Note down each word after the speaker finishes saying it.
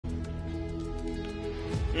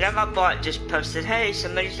Now my bot just posted, hey,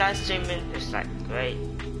 somebody's live streaming. It's like, great.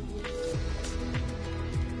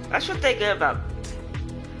 That's what they get about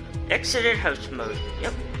exited host mode.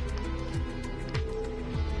 Yep.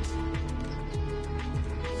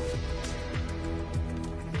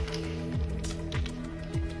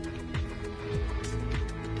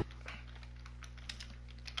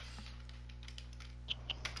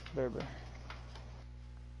 Berber.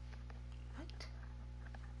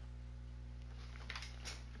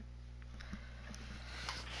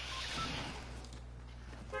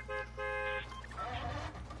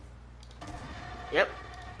 Yep.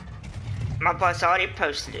 My boss already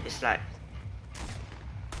posted it. It's like.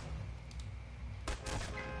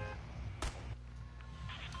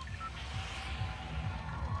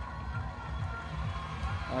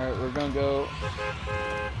 Alright, we're gonna go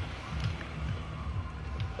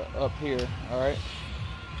up here, alright?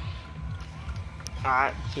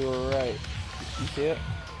 Alright. To our right. You see it?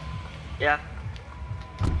 Yeah.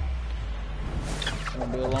 It's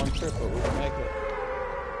gonna be a long trip, but we can make it.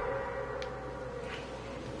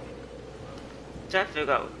 Try to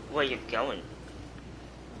figure out where you're going.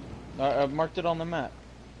 I've marked it on the map.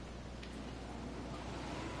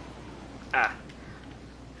 Ah.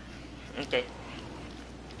 Okay.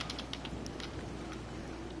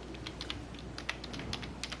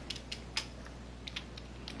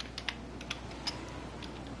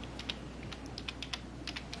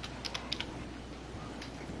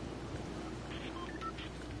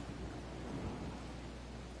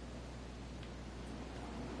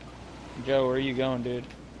 Joe, where are you going, dude?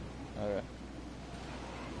 Okay.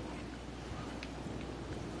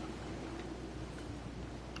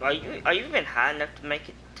 Are you even high enough to make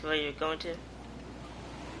it to where you're going to?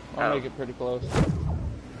 I'll make it pretty close.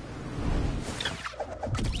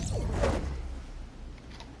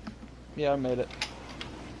 Yeah, I made it.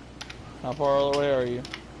 How far away are you?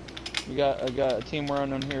 I got a team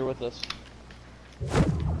running here with us.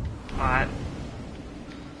 Alright.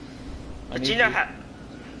 But you know how...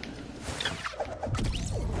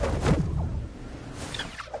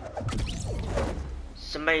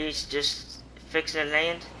 Somebody's just fixing to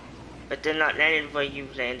land, but they're not landing where you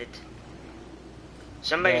landed.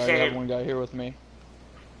 Somebody's I got landing... one guy here with me.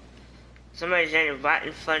 Somebody's landing right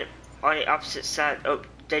in front, on the opposite side. Oh,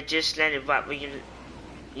 they just landed right where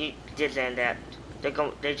you did land at.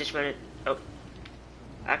 They just went. Oh,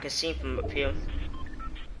 I can see from up here.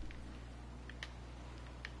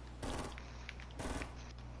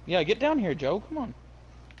 Yeah, get down here, Joe. Come on.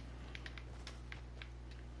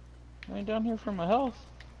 I ain't down here for my health.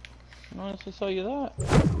 I don't have to tell you that.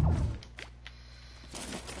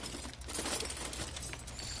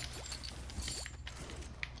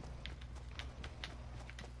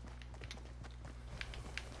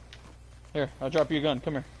 Here, I'll drop you a gun.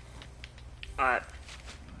 Come here. Alright.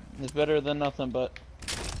 It's better than nothing, but...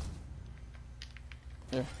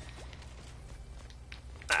 Here.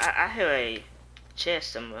 I hear a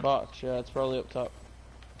chest somewhere. Box, yeah, it's probably up top.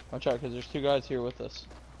 Watch out, because there's two guys here with us.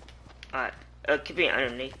 Alright. It could be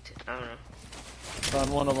underneath. I don't know.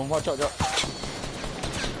 Found one of them. Watch out, Joe.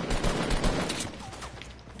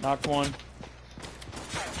 Knocked one.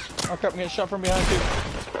 Oh crap, I'm getting shot from behind too.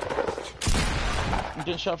 I'm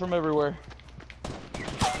getting shot from everywhere.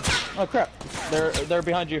 Oh crap, they're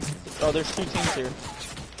behind you. Oh, there's two teams here.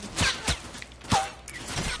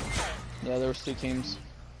 Yeah, there was two teams.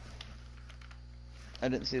 I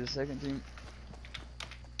didn't see the second team.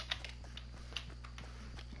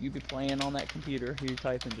 You be playing on that computer, you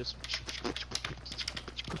type and just...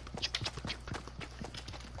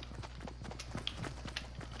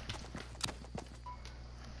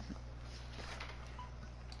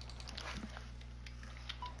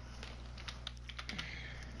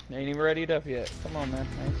 Ain't even readied up yet. Come on, man.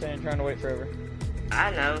 I ain't saying trying to wait forever. I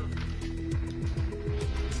know.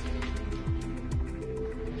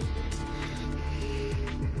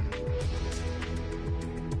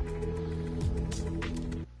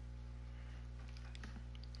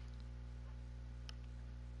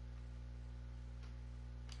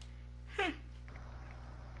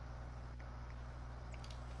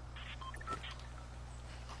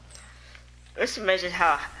 It's amazing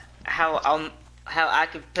how I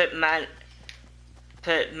could put my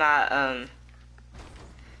turn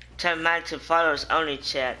mine to followers only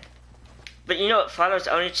chat. But you know what followers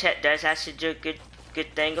only chat does actually do a good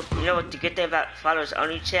thing. You know what the good thing about followers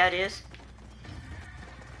only chat is?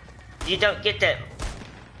 You don't get that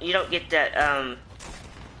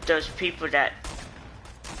those people that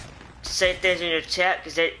say things in your chat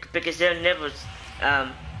because they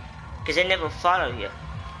never follow you.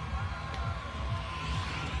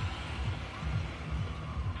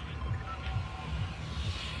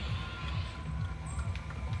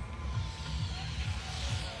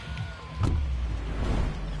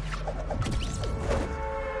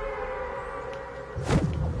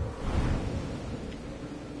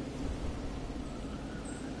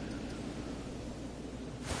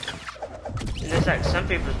 And there's like some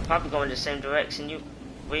people probably going the same direction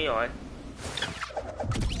we are.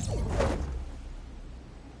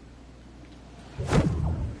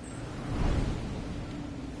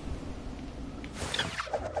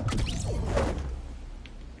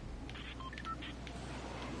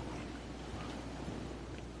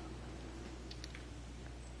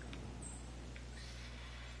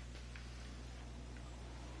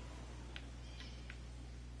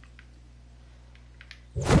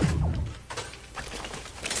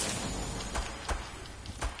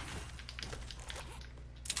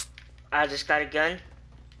 I just got a gun.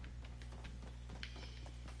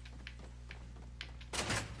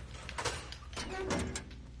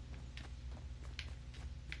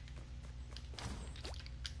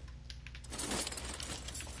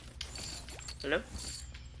 Hello?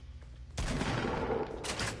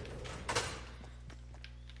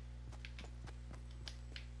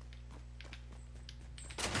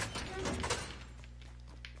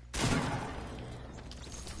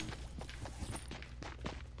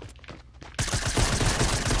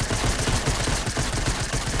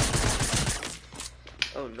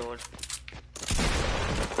 Oh Lord.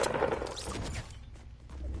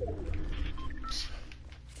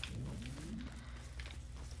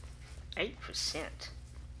 8%.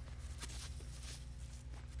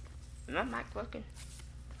 Is my mic working?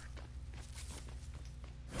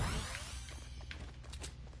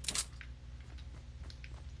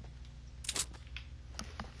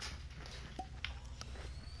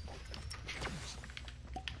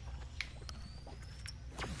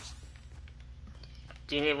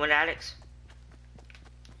 Do you need one, Alex?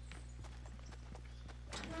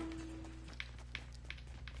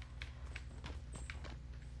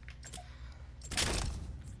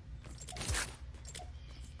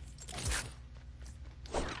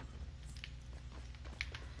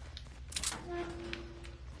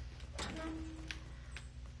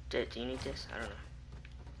 Do you need this? I don't know.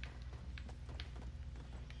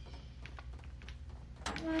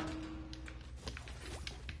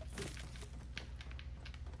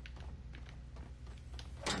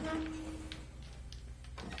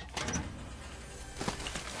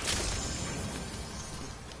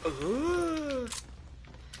 Ooh.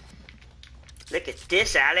 Look at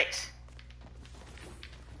this, Alex.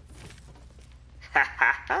 Ha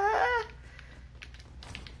ha ha.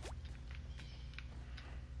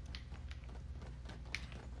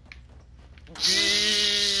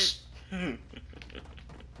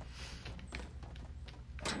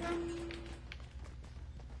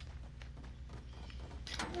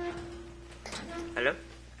 Hello?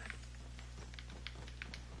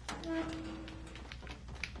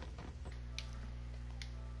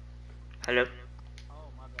 Hello? Oh,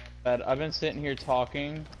 my bad. I've been sitting here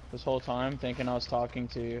talking this whole time, thinking I was talking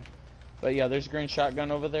to you. But yeah, there's a green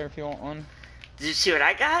shotgun over there if you want one. Did you see what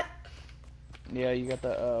I got? Yeah, you got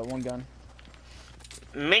the one gun.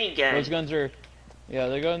 Minigun. Those guns are, yeah,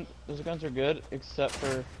 those guns are good, except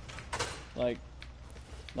for, like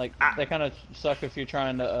they kind of suck if you're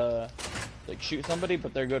trying to like shoot somebody,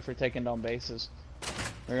 but they're good for taking down bases.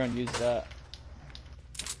 They're gonna use that.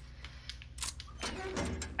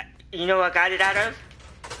 You know what I got it out of?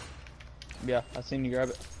 Yeah, I seen you grab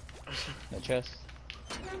it. That chest.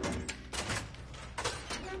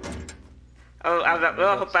 Oh, I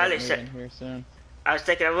hope Alex said. Here soon. I was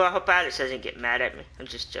thinking, well, I hope Alex doesn't get mad at me. I'm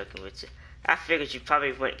just joking with you. I figured you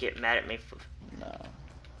probably wouldn't get mad at me for. No.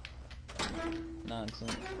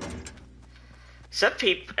 Nonsense. Some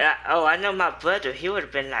people. Oh, I know my brother. He would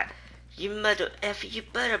have been like, "You mother effer, you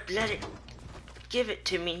better let it. Give it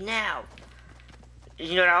to me now."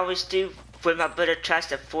 You know what I always do when my brother tries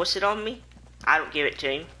to force it on me? I don't give it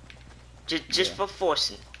to him. Just for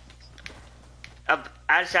forcing.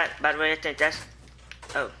 I decided, by the way, I think that's.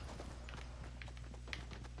 Oh.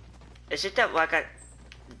 Is it that what I got?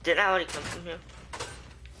 Did I already come from here?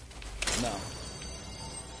 No.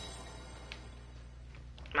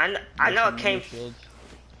 I know it came. Shields.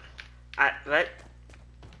 What?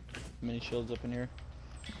 Mini shields up in here.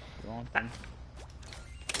 You want them?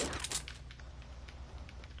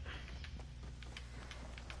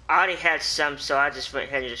 I already had some, so I just went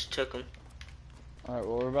ahead and just took them. Alright,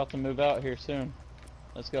 well, we're about to move out here soon.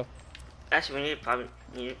 Let's go. Actually, we need to probably.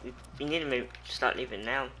 We need to maybe start leaving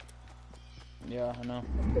now. Yeah, I know.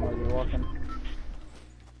 I'm already walking.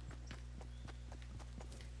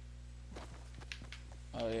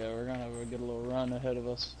 Oh yeah, we're gonna get a little run ahead of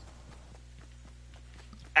us.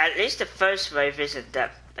 At least the first wave isn't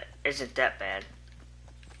that bad.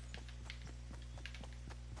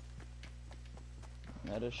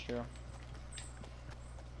 That is true.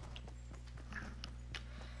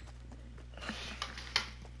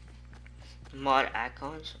 Mod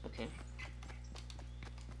icons, okay.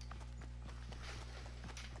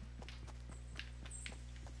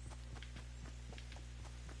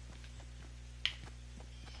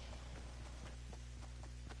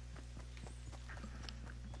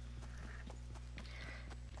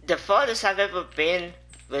 The farthest I've ever been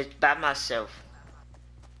was by myself.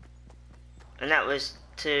 And that was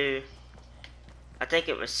to, I think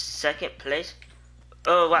it was second place.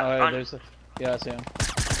 Oh, what? Alright, there's a, yeah, I see him.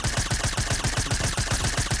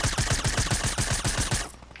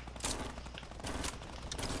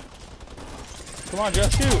 Come on, Joe,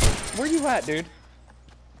 shoot! Where you at, dude?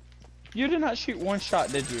 You did not shoot one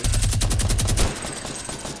shot, did you?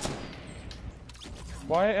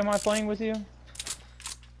 Why am I playing with you?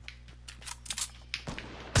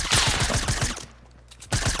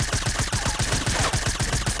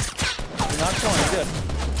 You're not scoring, good.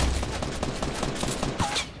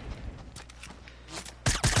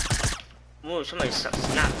 Ooh, somebody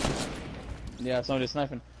snapped. Yeah, somebody's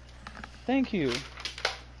sniping. Thank you.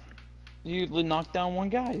 You knocked down one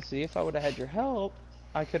guy. See, if I would have had your help,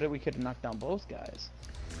 we could have knocked down both guys.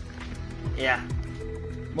 Yeah.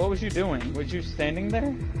 What was you doing? Was you standing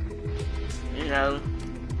there? No.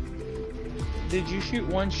 Did you shoot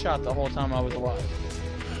one shot the whole time I was alive?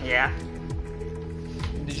 Yeah.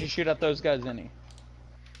 Did you shoot at those guys any?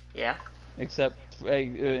 Yeah. Except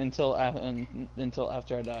until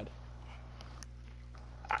after I died.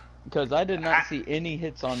 Because I did not see any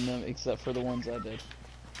hits on them except for the ones I did.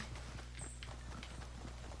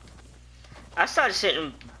 I started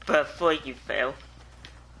shooting before you fell.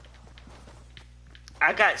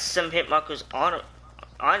 I got some hit markers on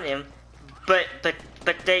them, but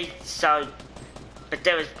they saw, but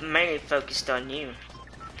they was mainly focused on you.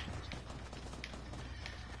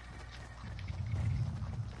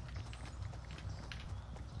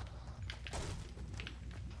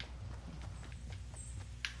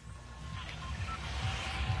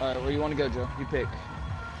 Alright, where you want to go, Joe? You pick.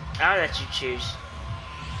 I'll let you choose.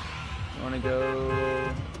 You want to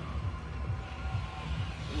go...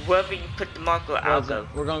 Wherever you put the marker, I'll go.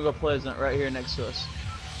 We're going to go Pleasant, right here next to us.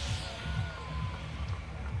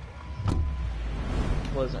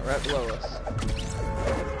 Pleasant, right below us.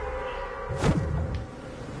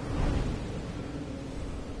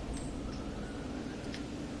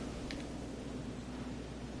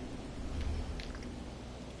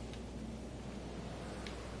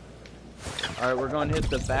 Alright, we're going to hit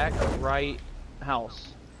the back right house.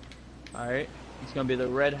 Alright, it's going to be the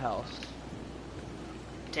red house.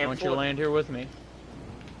 I want you to land here with me.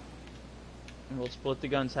 And we'll split the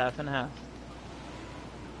guns half and half.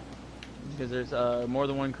 Because there's more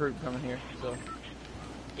than one group coming here, so.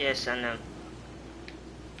 Yes, I know.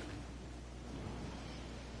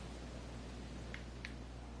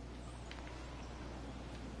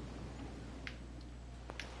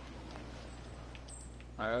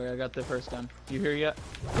 Alright, I got the first gun. You here yet?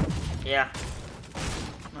 Yeah.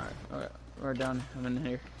 Alright, we're down. I'm in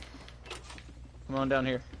here. Come on down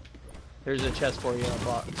here. There's a chest for you in a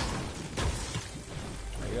box.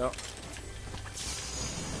 There you go.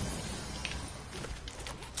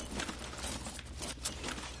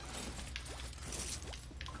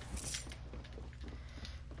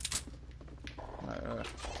 Alright.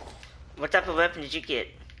 What type of weapon did you get?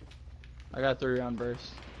 I got 3-round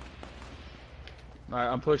burst. Alright,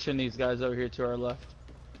 I'm pushing these guys over here to our left.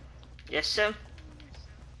 Yes, sir.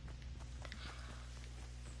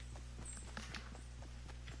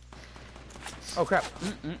 Oh crap,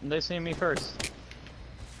 they see me first.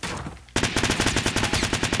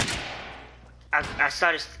 I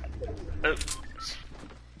started... Oh.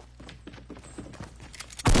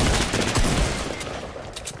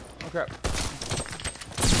 Oh crap.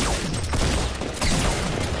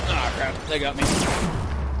 Ah crap, they got me.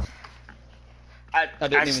 I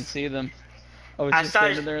didn't even see them. I was just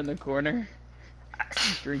standing there in the corner,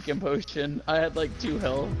 drinking potion. I had like 2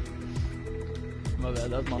 health. My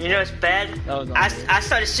bad, that was my fault. You know what's bad? I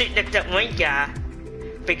started shooting at that one guy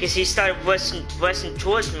because he started rushing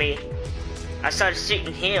towards me. I started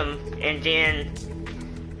shooting him, and then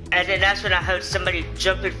that's when I heard somebody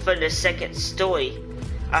jumping from the second story.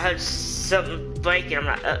 I heard something breaking. I'm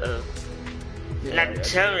like, uh-oh. Yeah, and I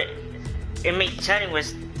turned, and me turning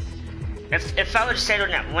was, if I would have stayed on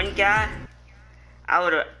that one guy, I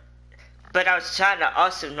would have. But I was trying to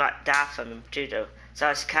also not die from him too, though. So I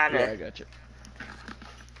was kind of. Yeah, I got you.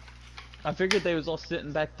 I figured they was all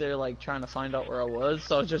sitting back there, like, trying to find out where I was,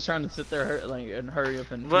 so I was just trying to sit there, like, and hurry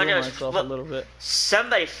up and heal myself a little bit.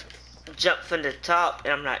 Somebody jumped from the top,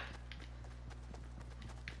 and I'm like...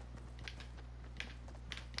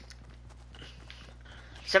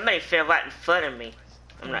 Somebody fell right in front of me.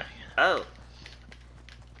 I'm like, oh.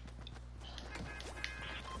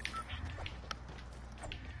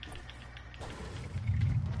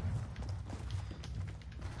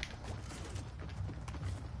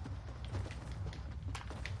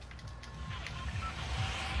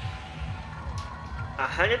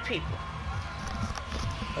 100 people.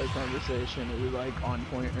 Our conversation is like on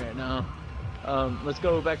point right now. Let's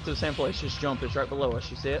go back to the same place. Just jump. It's right below us.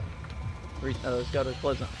 You see it? Let's go to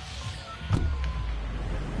Pleasant.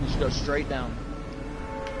 You should go straight down.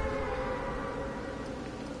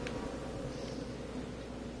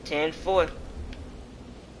 Ten four.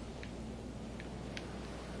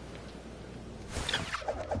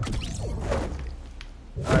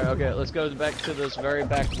 Alright, okay, let's go back to this very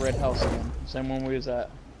back red house again. Same one we was at.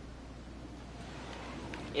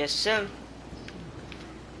 Yes, sir.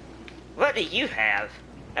 What do you have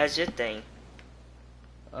as your thing?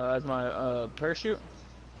 As my parachute?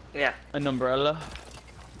 Yeah. An umbrella.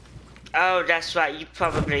 Oh, that's right. You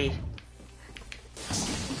probably.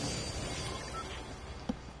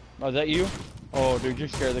 Oh, is that you? Oh, dude, you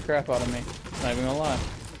scared the crap out of me. Not even gonna lie.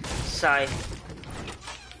 Sorry.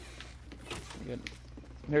 Good.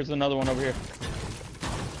 Here's another one over here.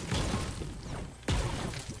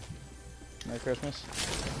 Merry Christmas.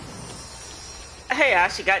 Hey, I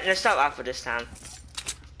actually got an assault rifle this time.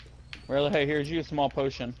 Really? Hey, here's you a small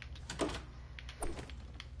potion.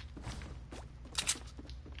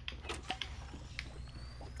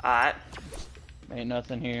 Alright. Ain't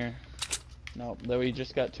nothing here. Nope, though we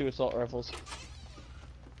just got 2 assault rifles.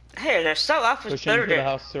 Hey, an assault rifle's Pushing better into the than.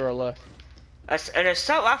 house to our left. An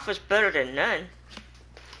assault rifle's better than none.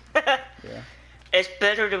 Yeah. It's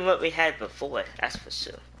better than what we had before, that's for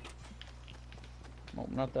sure. Nope,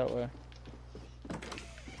 not that way.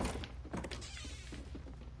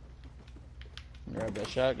 Grab that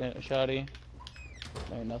shotty.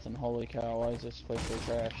 Ain't nothing. Holy cow, why is this place so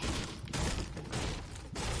trash?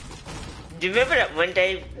 Do you remember that one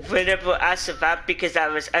day whenever I survived because I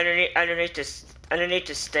was underneath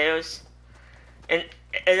the stairs, and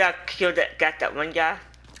I got that one guy?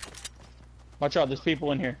 Watch out, there's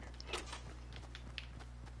people in here.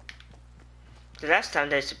 The last time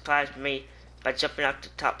they surprised me by jumping out the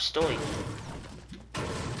top story.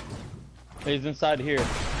 He's inside here.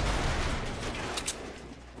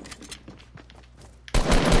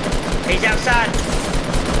 He's outside.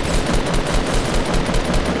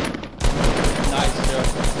 Nice, Joe.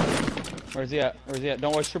 Where's he at? Where's he at?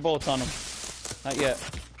 Don't waste your bullets on him. Not yet.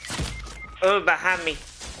 Oh, behind me.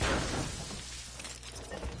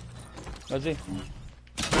 Where's he?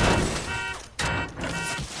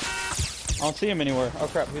 I don't see him anywhere. Oh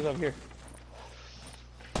crap, he's over here.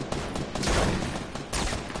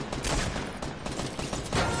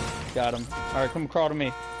 Got him. Alright, come crawl to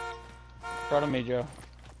me. Crawl to me, Joe.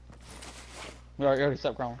 Alright,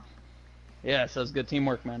 stop crawling. Yes, that was good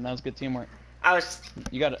teamwork, man. That was good teamwork.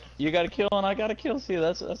 You got a kill and I got a kill. See,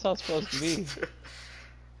 that's how it's supposed to be.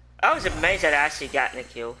 I was amazed that I actually got a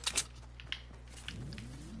kill.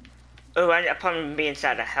 Oh, I probably be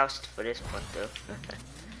inside the house for this one though.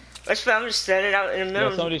 That's why I'm just standing out in the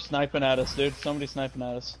middle. Yeah, somebody's sniping at us, dude. Somebody's sniping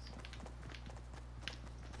at us.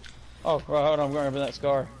 Oh, hold on, I'm going over that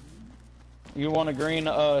scar. You want a green,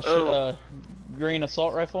 green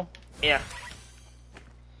assault rifle? Yeah.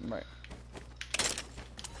 Right.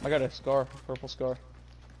 I got a scar, purple scar.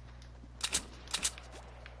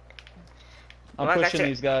 I'm pushing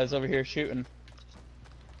these guys over here shooting.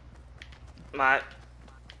 My.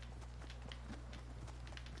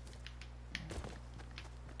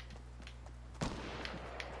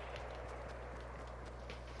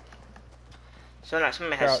 So now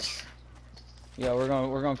somebody has. Crouch. Yeah, we're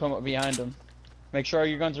gonna come up behind them. Make sure all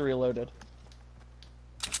your guns are reloaded.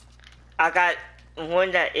 I got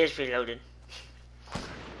one that is reloaded.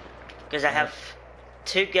 Because I have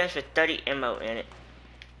 2 guns with 30 ammo in it.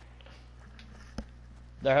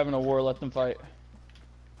 They're having a war, let them fight.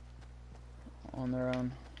 On their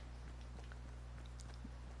own.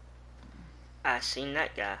 I seen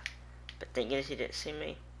that guy. But thank goodness he didn't see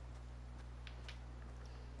me.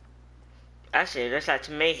 Actually, it looks like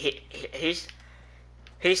to me he's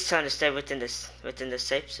trying to stay within the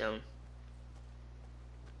safe zone.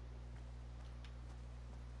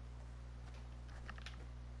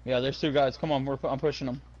 Yeah, there's 2 guys. Come on, I'm pushing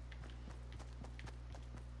them.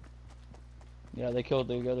 Yeah, they killed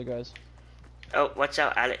the other guys. Oh, watch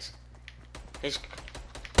out, Alex. He's.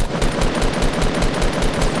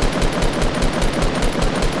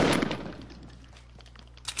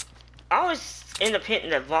 I always end up hitting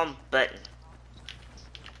the wrong button.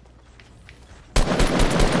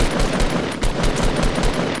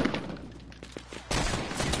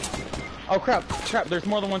 Oh crap, there's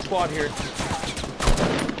more than one squad here.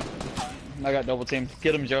 I got double teamed.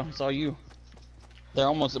 Get him, Joe. It's all you. They're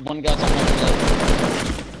almost, one guy's almost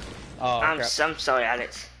dead. Oh, I'm sorry,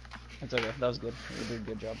 Alex. That's okay. That was good. You did a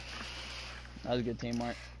good job. That was a good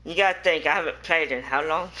teamwork. You gotta think, I haven't played in how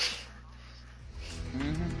long?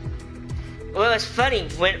 Well, it's funny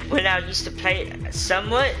when I used to play it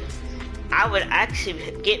somewhat, I would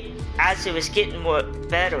actually get as it was getting more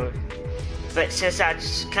better. But since I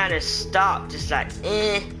just kind of stopped, it's like,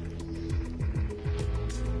 eh.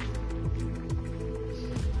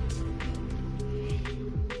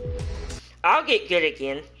 I'll get good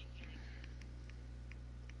again.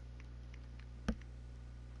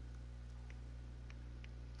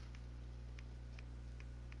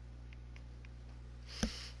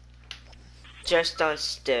 Just don't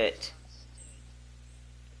stir it.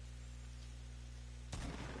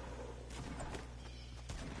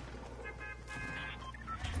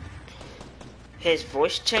 His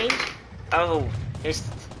voice changed? Oh,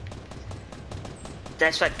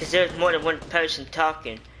 that's right, because there's more than one person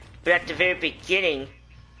talking. But at the very beginning,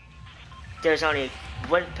 there's only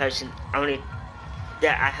one person only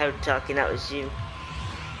that I heard talking, that was you.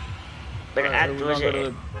 But right, afterwards,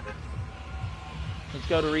 let's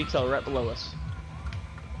go to retail right below us.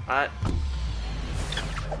 Alright.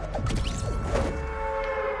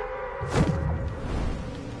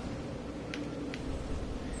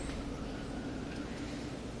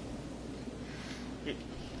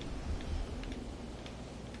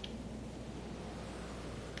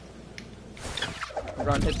 We're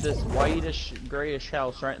gonna hit this whitish, grayish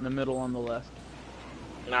house right in the middle on the left.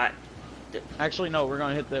 Alright. Actually, no, we're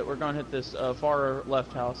gonna hit this far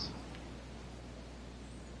left house.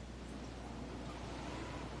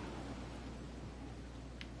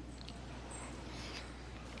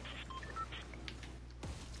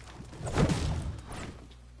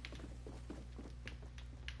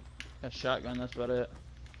 Got a shotgun, that's about it.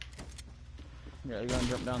 Yeah, go and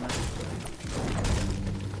jump down there.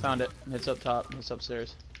 Found it. It's up top. It's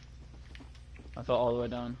upstairs. I fell all the way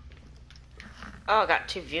down. Oh, I got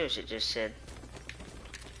 2 views, it just said.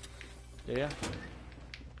 Yeah.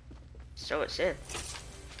 So it said.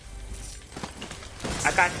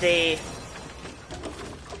 I got the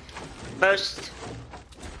most.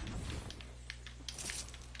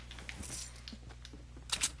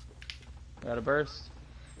 Got a burst.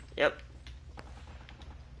 Yep.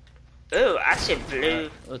 Ooh, I see blue.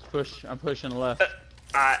 Right, let's push. I'm pushing left.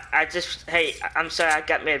 Hey, I'm sorry, I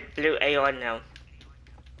got me a blue AR now.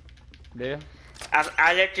 Yeah.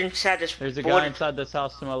 I looked inside this. There's a guy inside this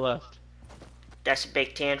house to my left. That's a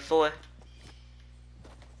big 10-4.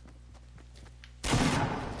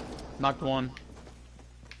 Knocked one.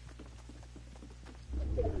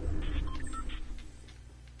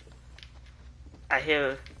 I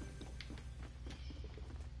heard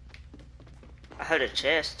a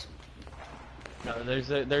chest. No, there's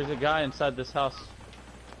a guy inside this house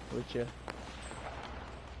with you.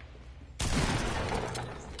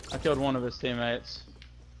 I killed one of his teammates.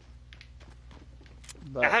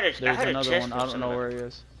 But there's another one. I don't know where he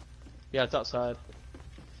is. Yeah, it's outside.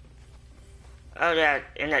 Oh yeah,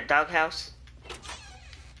 in that doghouse?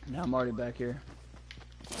 Now I'm already back here.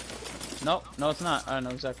 Nope, no it's not. I know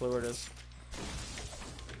exactly where it is.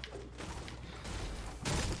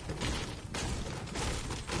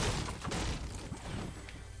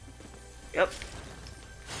 Yep.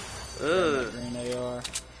 Ooh. Green AR.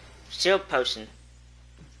 Still posting.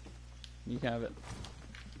 You can have it.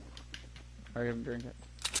 Or give him drink it.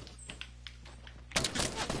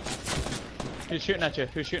 Who's shooting at you?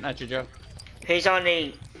 Who's shooting at you, Joe? He's on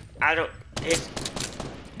the.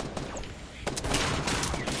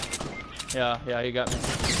 Yeah, he got me.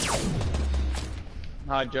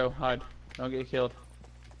 Hide, Joe, hide. Don't get killed.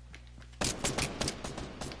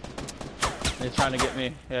 He's trying to get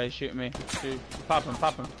me. Yeah, he's shooting me. Shoot. Pop him,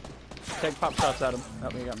 pop him. Take pop shots at him. Oh,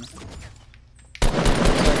 he got me.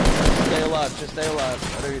 Stay alive, just stay alive.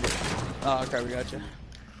 Whatever you do. Oh, okay, we got you.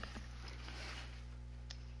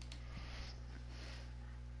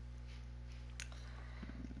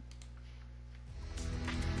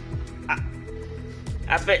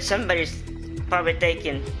 I bet somebody's probably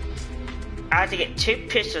thinking, I have to get 2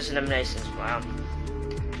 pistols eliminations. Wow.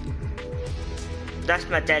 That's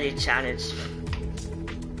my daily challenge.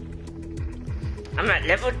 I'm at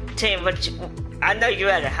level 10, I know you're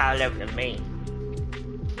at a higher level than me.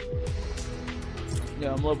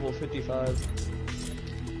 Yeah, I'm level 55.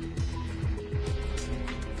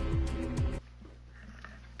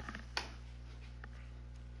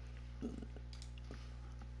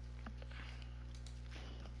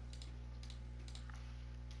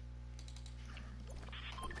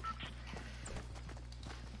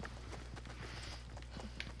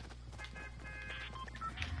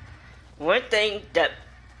 One thing that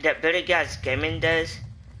Billy Guys Gaming does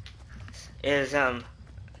is I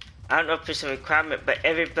don't know if it's a requirement, but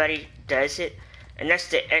everybody does it, and that's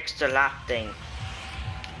the extra life thing.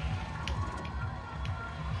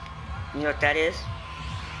 You know what that is?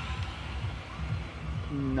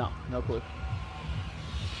 No, no clue.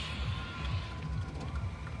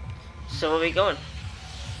 So where are we going?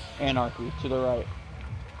 Anarchy, to the right.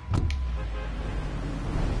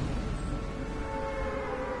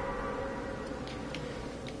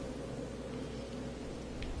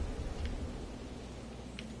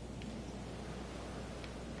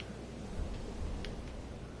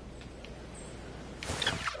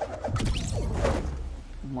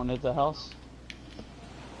 One at the house.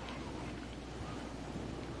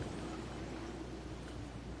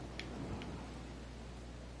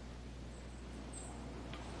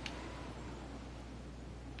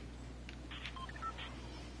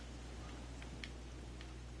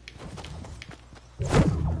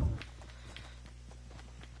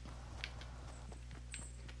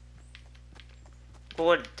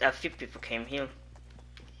 Boy, a few people came here.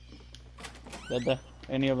 Did the,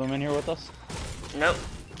 any of them in here with us? Nope.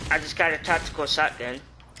 I just got a tactical shotgun.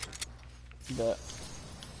 But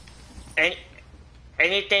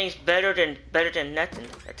Anything's better than nothing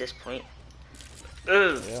at this point.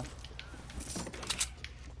 Ooh. yeah.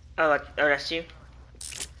 Oh, that's you.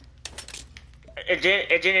 And then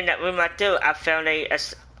in that room right there, I found a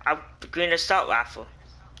green assault rifle.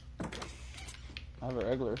 I have a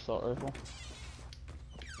regular assault rifle.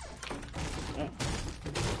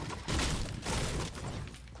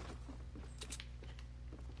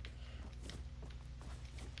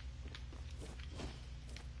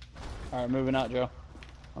 Alright, moving out, Joe.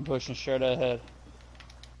 I'm pushing straight ahead.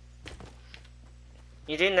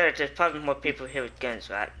 You do know that there's probably more people here with guns,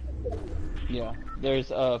 right? Yeah.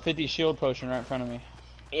 There's a 50 shield potion right in front of me.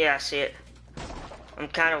 Yeah, I see it. I'm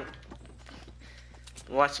kind of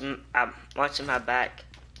watching my back.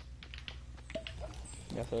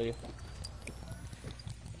 Yeah, I feel you.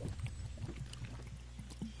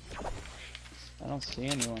 I don't see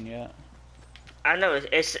anyone yet. I know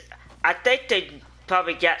it's. I think they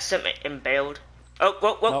probably got something embedded. Oh,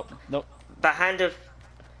 whoa. Nope, nope. Behind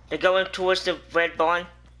they're going towards the red barn.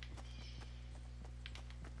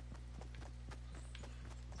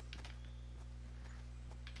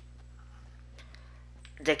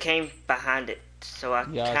 They came behind it, so I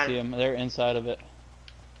I see them. They're inside of it.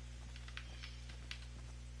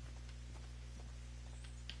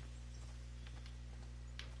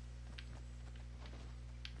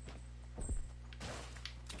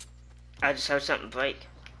 I just heard something break.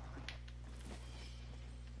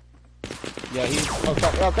 Yeah,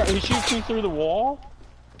 he shoots me through the wall?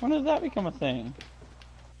 When did that become a thing?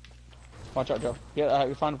 Watch out, Joe.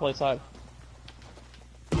 You find a place to hide.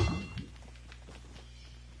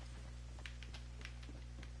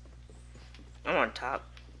 I'm on top.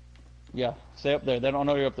 Yeah, stay up there. They don't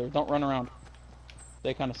know you're up there. Don't run around.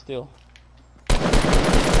 They kind of steal.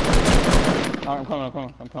 Alright, I'm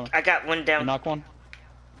coming. I got one down. You knock one?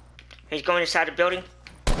 He's going inside the building.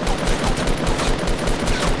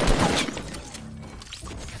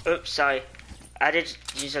 Oops, sorry. I did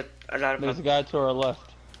use a lot of. There's a guy to our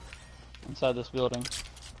left. Inside this building.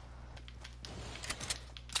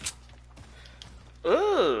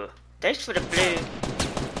 Ooh, thanks for the blue.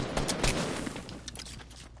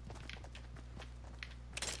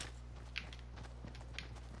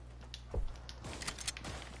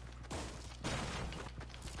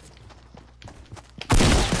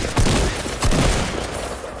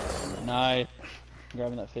 Nice.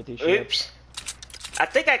 Grabbing that 50 shield. Oops. I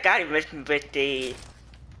think I got him with the.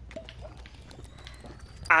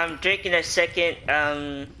 I'm drinking a second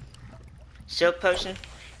shield potion.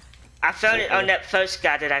 I found it on that first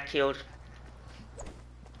guy that I killed.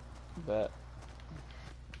 Bet.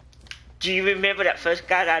 Do you remember that first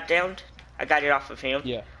guy that I downed? I got it off of him.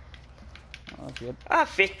 Yeah. Oh, that's good. I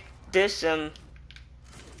fit this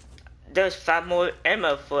there's 5 more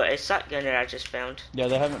ammo for a shotgun that I just found. Yeah,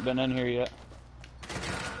 they haven't been in here yet.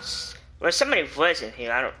 Well, somebody was in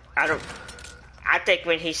here. I think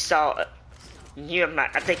when he saw you,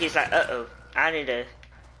 I think he's like, uh-oh, I need to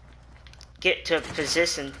get to a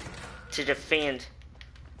position to defend.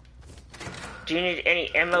 Do you need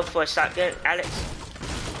any ammo for a shotgun, Alex?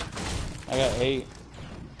 I got 8.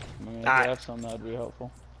 I mean, if you have some, that'd be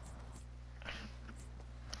helpful.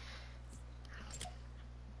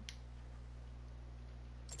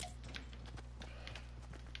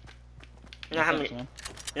 Now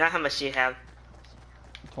how much do you have?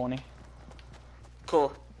 20.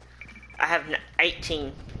 Cool. I have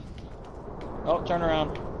 18. Oh, turn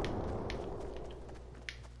around.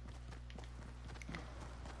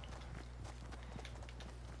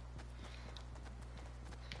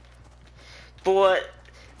 Boy,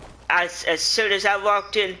 as soon as I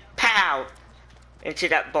walked in, pow, into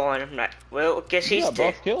that barn. I'm like, well, I guess he's dead.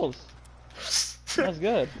 dead. Both kills. That's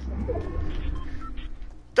good.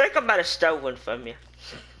 Think I might have stolen one from you.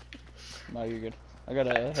 No, you're good. I got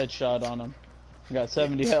a headshot on him. I got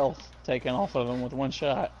 70 health taken off of him with one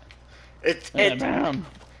shot. And bam!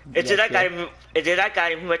 And then I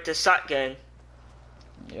got him with the shotgun.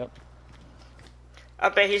 Yep. I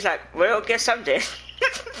bet he's like, well, guess I'm dead.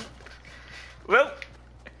 Well,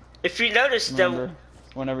 if you notice though,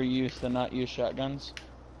 whenever you used to not use shotguns.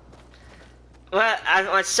 Well,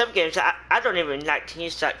 on some games, I don't even like to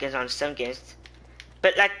use shotguns on some games.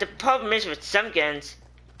 But like the problem is with some games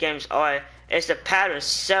is the pattern's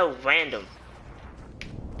so random.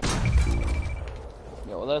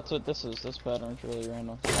 Yeah, well that's what this is. This pattern's really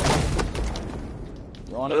random.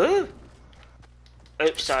 You want it? Ooh.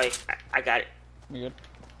 Oops, sorry. I got it. You're good.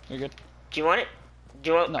 You're good. Do you want it? Do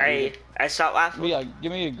you want a assault rifle? Yeah,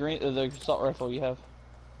 give me the assault rifle you have.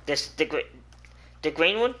 The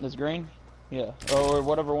green one? This green? Yeah. Or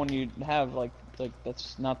whatever one you have, like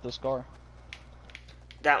that's not the scar.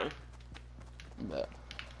 That one. Yeah.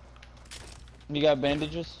 You got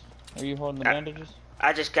bandages? Are you holding the bandages?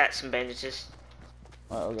 I just got some bandages.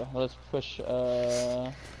 Alright, okay. Let's push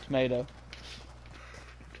tomato.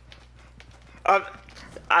 I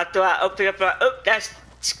thought I opened up like, oh, that's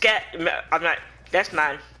scat. I'm like, that's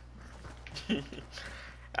mine.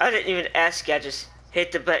 I didn't even ask. I just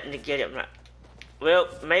hit the button to get it. I'm like, well,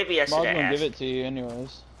 maybe I should have asked. Give it to you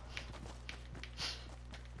anyways.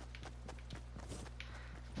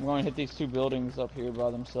 I'm going to hit these two buildings up here by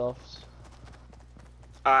themselves.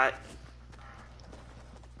 Alright.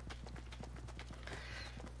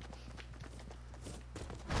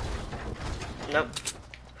 Nope.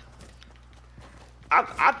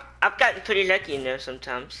 I've gotten pretty lucky in there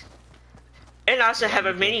sometimes. And I also have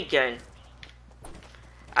a minigun.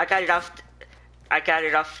 I got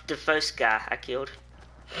it off the first guy I killed.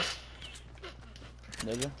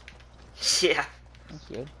 Did you? Yeah. That's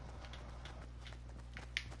good.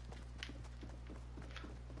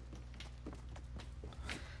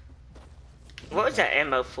 What was that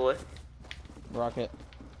ammo for? Rocket.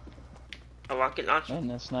 A rocket launcher? And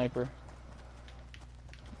a sniper.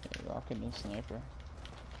 Yeah, rocket and sniper.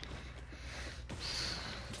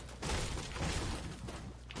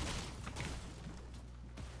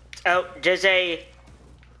 Oh, there's a...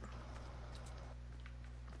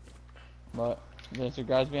 What? There's your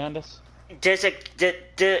guys behind us?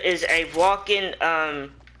 There is a walking,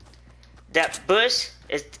 that bush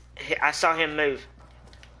is, I saw him move.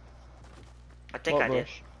 I think what I bush?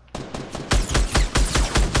 did.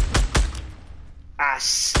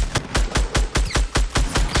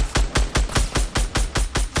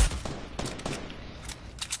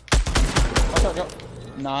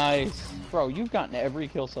 Nice. Bro, you've gotten every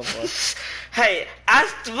kill so far. Hey,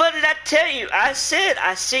 what did I tell you? I said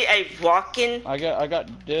I see a walking. I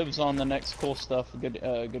got dibs on the next cool stuff. Good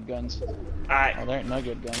guns. Alright. Oh, there ain't no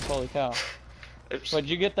good guns. Holy cow. Oops. Wait, did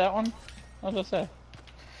you get that one? What was I say?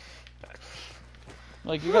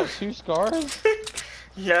 Like, you got 2 scars?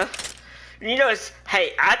 No. You know,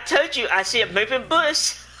 hey, I told you I see a moving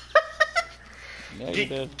bush. Yeah, you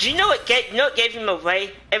did. Do you know what gave him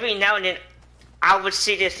away? Every now and then, I would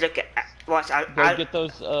see this. Look at watch. Go get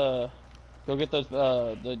those the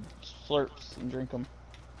slurps and drink them.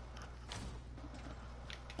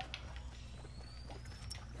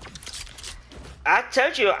 I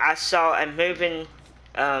told you I saw a moving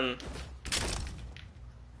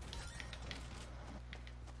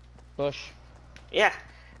bush. Yeah,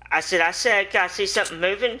 I said I see something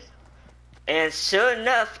moving, and sure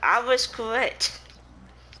enough, I was correct.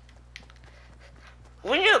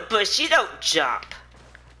 When you're a bush, you don't jump.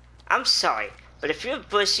 I'm sorry, but if you're a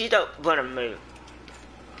bush, you don't want to move.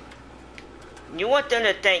 You want them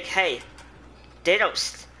to think, hey, they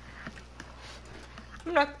don't.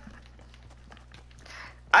 I'm not.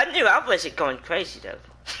 I knew I wasn't going crazy though.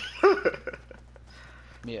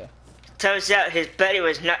 Yeah. Turns out his buddy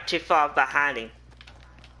was not too far behind him.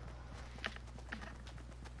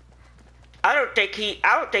 I don't think he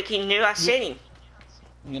knew I seen him.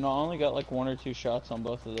 You know, I only got like 1 or 2 shots on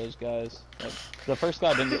both of those guys. Like, the first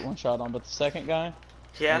guy didn't get 1 shot on, but the second guy,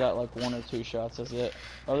 yeah, I got like 1 or 2 shots. That's it.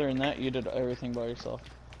 Other than that, you did everything by yourself.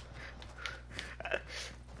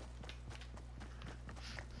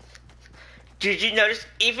 Did you notice?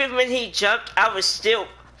 Even when he jumped, I was still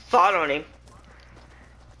following him.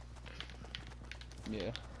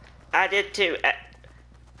 Yeah. I did too.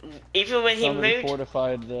 Even when Somebody he moved.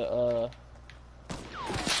 Fortified the. Oh,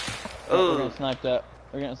 we're gonna snipe that.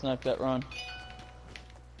 We're gonna snipe that run.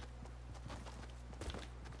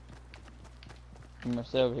 I'm gonna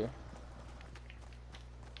stay over here.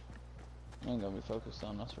 I ain't gonna be focused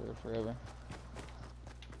on us for forever.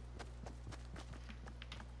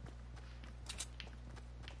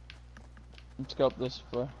 Let's go up this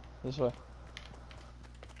way. This way.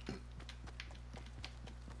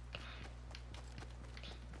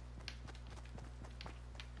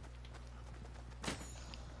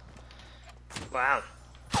 Wow.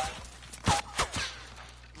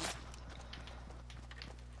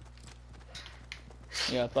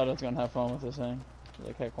 Yeah, I thought I was gonna have fun with this thing.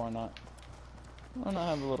 Like, heck, why not? Why not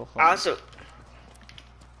have a little fun? Also,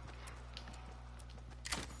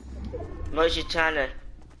 what was you trying to?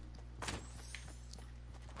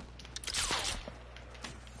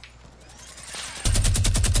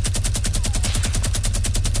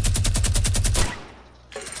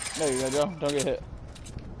 There you go, Joe. Don't get hit.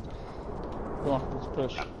 Come on, let's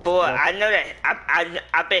push. Boy, Yeah. I know that.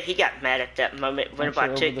 I bet he got mad at that moment when Actually,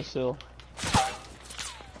 about over took. the sill.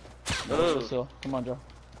 Ooh. Over the sill. Come on, Joe.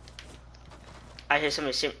 I hear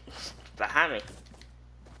somebody behind me.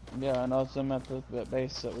 Yeah, I know it's them at the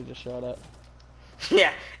base that we just shot at.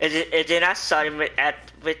 Yeah, and then I saw him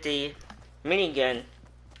with the minigun.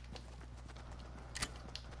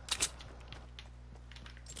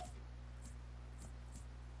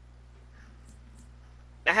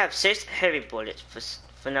 I have 6 heavy bullets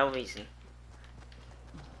for no reason.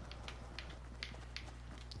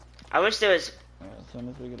 I wish there was. Yeah, as soon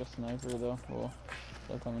as we get a sniper, though,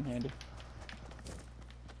 that'll come in handy.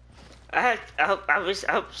 I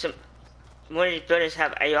hope some one of these buildings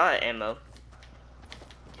have AR ammo.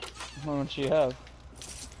 How much do you have?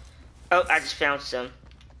 Oh, I just found some.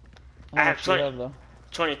 How I have much do you have, though?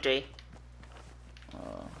 23.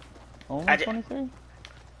 Only 23?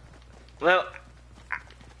 Well,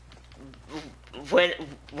 when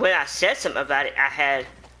I said something about it, I had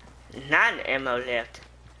 9 ammo left.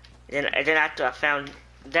 Then after I found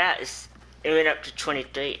that, it went up to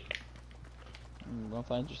 23. I'll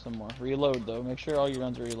find you some more. Reload, though. Make sure all your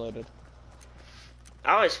guns are reloaded.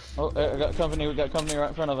 I always. Oh, I got company. We got company right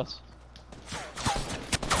in front of us.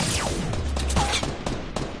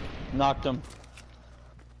 Knocked him.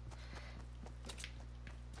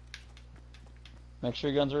 Make sure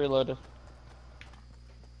your guns are reloaded.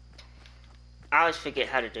 I always forget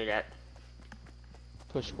how to do that.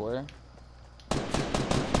 Push square. Right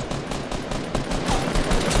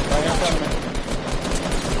here in front of me.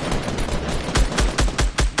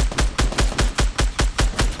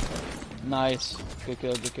 Nice. Good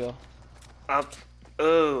kill, good kill.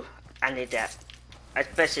 Ooh, I need that.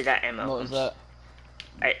 Especially that ammo. What was that?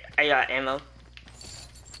 I got ammo.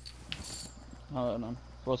 Oh, no.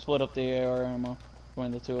 We'll split up the AR ammo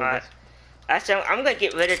between the two of us. Actually, I'm gonna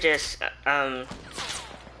get rid of this,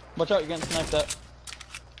 Watch out, you're getting sniped at.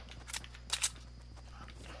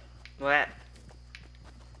 what?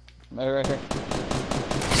 Right here.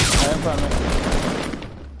 Right in front of me.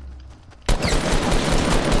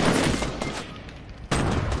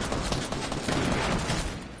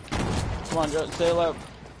 Come on, Joe, stay alive.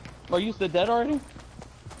 Oh, you dead already?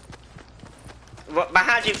 What,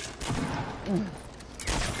 behind you?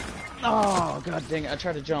 Oh, god dang it, I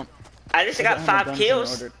tried to jump. At least I got 5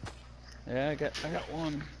 kills. Yeah, I got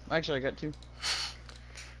 1. Actually, I got 2.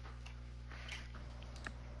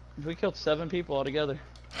 We killed 7 people altogether.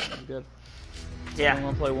 That's good. Yeah. I'm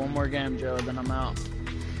gonna play one more game, Joe, then I'm out.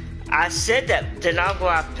 I said that the longer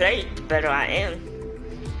I play, the better I am.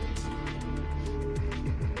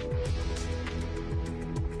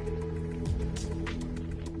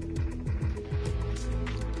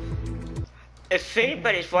 If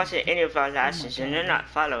anybody's watching any of our live streams and they're not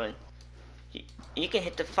following, you can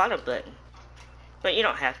hit the follow button. But you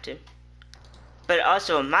don't have to. But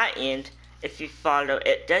also on my end, if you follow,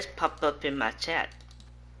 it does pop up in my chat.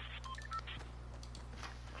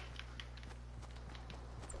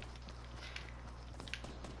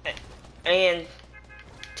 And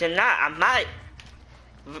tonight I might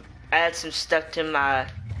add some stuff to my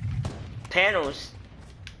panels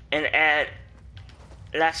and add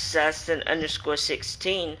Last Assassin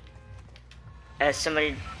 _16 as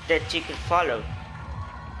somebody that you can follow.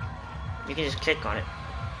 You can just click on it.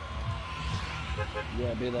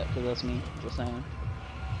 Yeah, do that, because that's me. Just saying.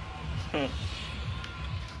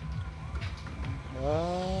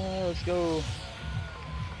 Let's go.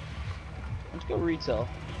 Let's go retail.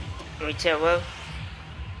 Retail, well?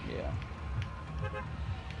 Yeah.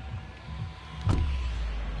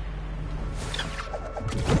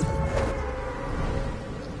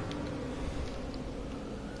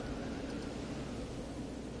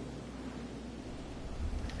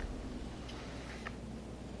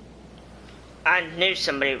 I knew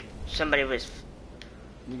somebody was.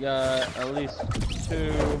 We got at least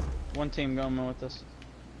 1 team going with us.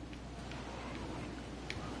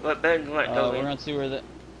 What building you want to go We're in? gonna see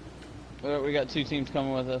where we got 2 teams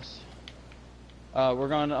coming with us. I'm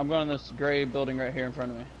going to this gray building right here in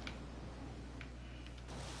front of me.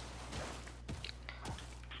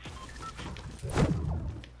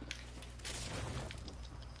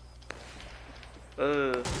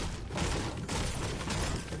 Ooh.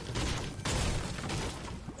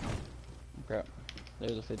 Crap.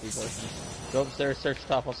 There's a 50 person. Go upstairs, search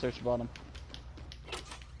top, I'll search the bottom.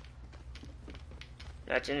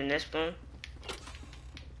 That's in this one.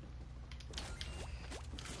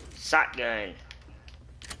 Shotgun.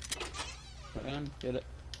 Shotgun, get it.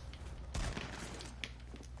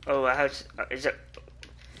 Oh, I heard. Is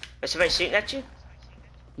somebody shooting at you?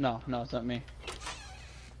 No, it's not me.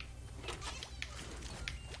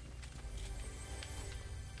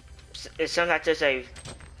 It sounds like there's a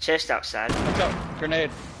chest outside. Watch out,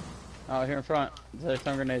 grenade. Oh, here in front. There's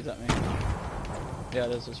some grenades at me. Yeah,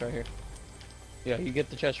 this is right here. Yeah, you get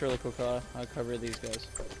the chest really quick. I'll cover these guys.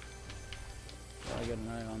 I got an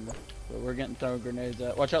eye on them. But we're getting thrown grenades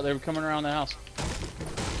at. Watch out, they're coming around the house.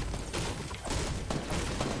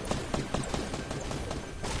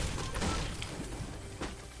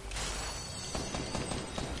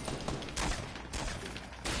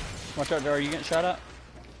 Watch out, Dar, are you getting shot at?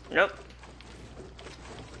 Nope.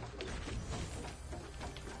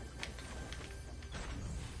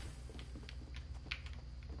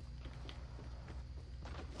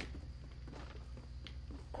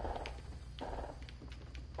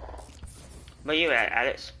 Where you at,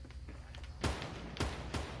 Alex?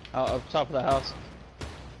 Oh, up top of the house.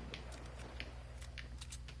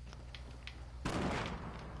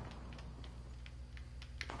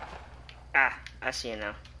 Ah, I see you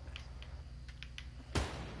now.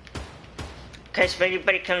 Okay, so if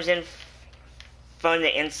anybody comes in from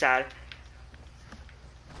the inside.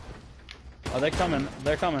 Oh, they're coming.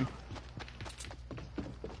 They're coming.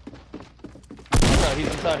 Oh, he's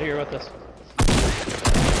inside here with us.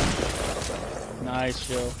 Nice,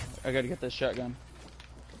 Joe. I gotta get this shotgun.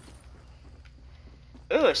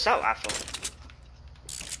 Ooh, assault rifle.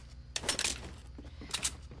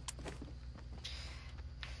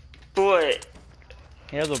 Boy,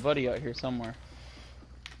 He has a buddy out here somewhere.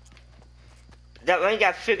 that one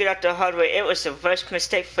got figured out the hard way. It was the worst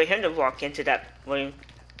mistake for him to walk into that room.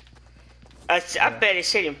 I barely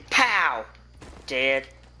hit him. Pow! Dead.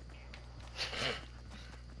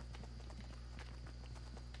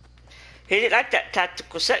 He didn't like that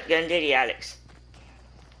tactical shotgun, did he, Alex?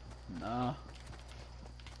 Nah.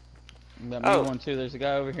 That me one too. There's a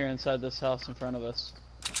guy over here inside this house in front of us.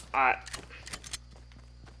 Alright.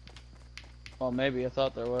 Well, maybe. I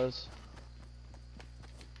thought there was.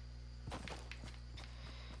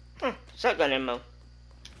 Shotgun ammo.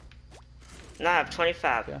 Now I have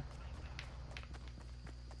 25. Yeah.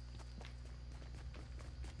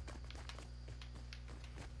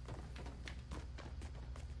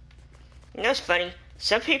 You know, it's funny.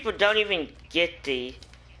 Some people don't even get the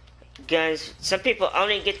guns. Some people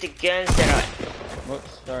only get the guns that are...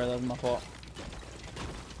 Whoops, sorry, that was my fault.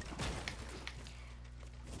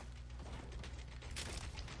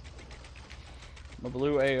 My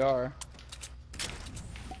blue AR.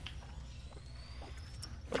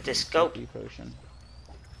 With the scope. Potion.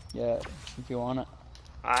 Yeah, if you want it.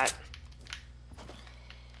 Alright.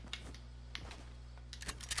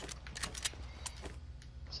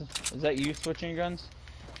 Is that you switching guns?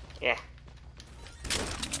 Yeah.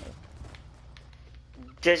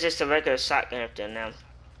 There's just a regular shotgun up there now.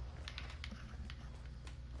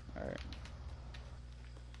 Alright.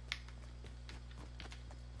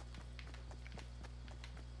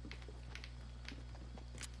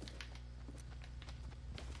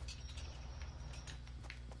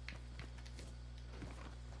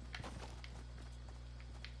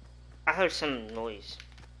 I heard some noise.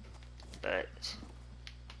 But...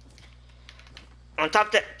 on top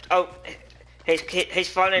of that... oh, he's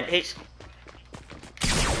falling, he's...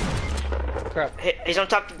 Crap. He's on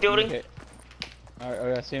top of the building. Okay. Alright,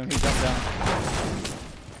 oh, I see him. He jumped down.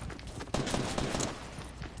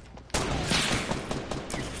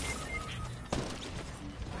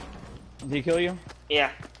 Did he kill you?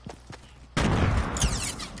 Yeah.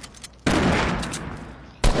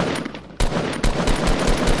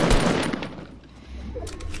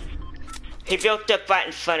 He built up right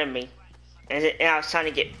in front of me. And I was trying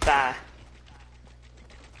to get by.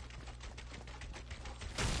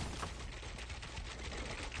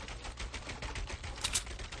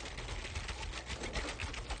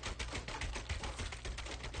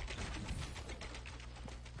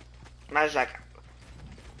 I was like,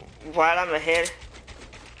 while I'm ahead.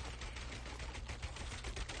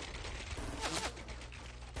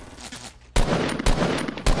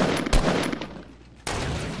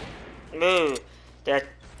 Ooh, that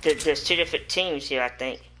There's two different teams here, I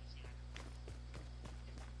think.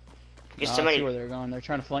 No, I see where they're going. They're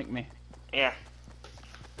trying to flank me. Yeah.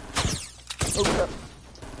 Oh, crap.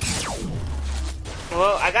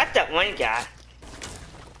 Well, I got that one guy.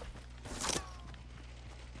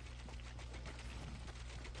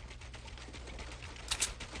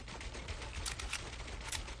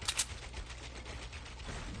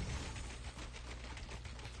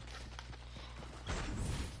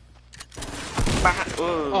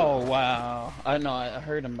 Ooh. Oh, wow. I know, I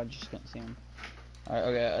heard him, but I just couldn't see him. Alright,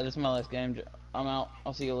 okay, this is my last game. I'm out.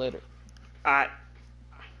 I'll see you later. Alright.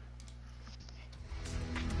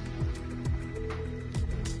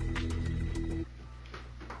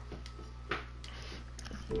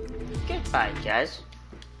 Goodbye, guys.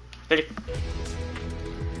 But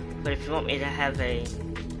if you want me to have a...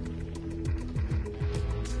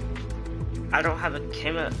 I don't have a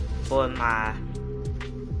camera for my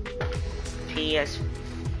PS...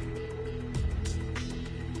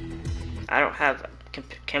 I don't have a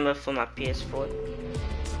camera for my PS4.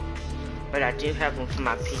 But I do have one for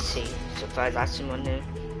my PC. So if I got someone new,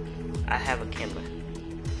 I have a camera.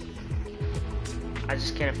 I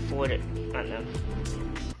just can't afford it right now.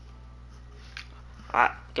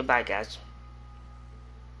 Alright, goodbye guys.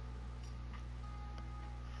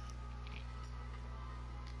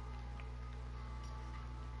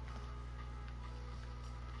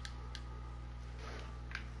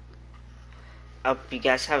 I hope you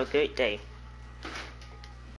guys have a great day.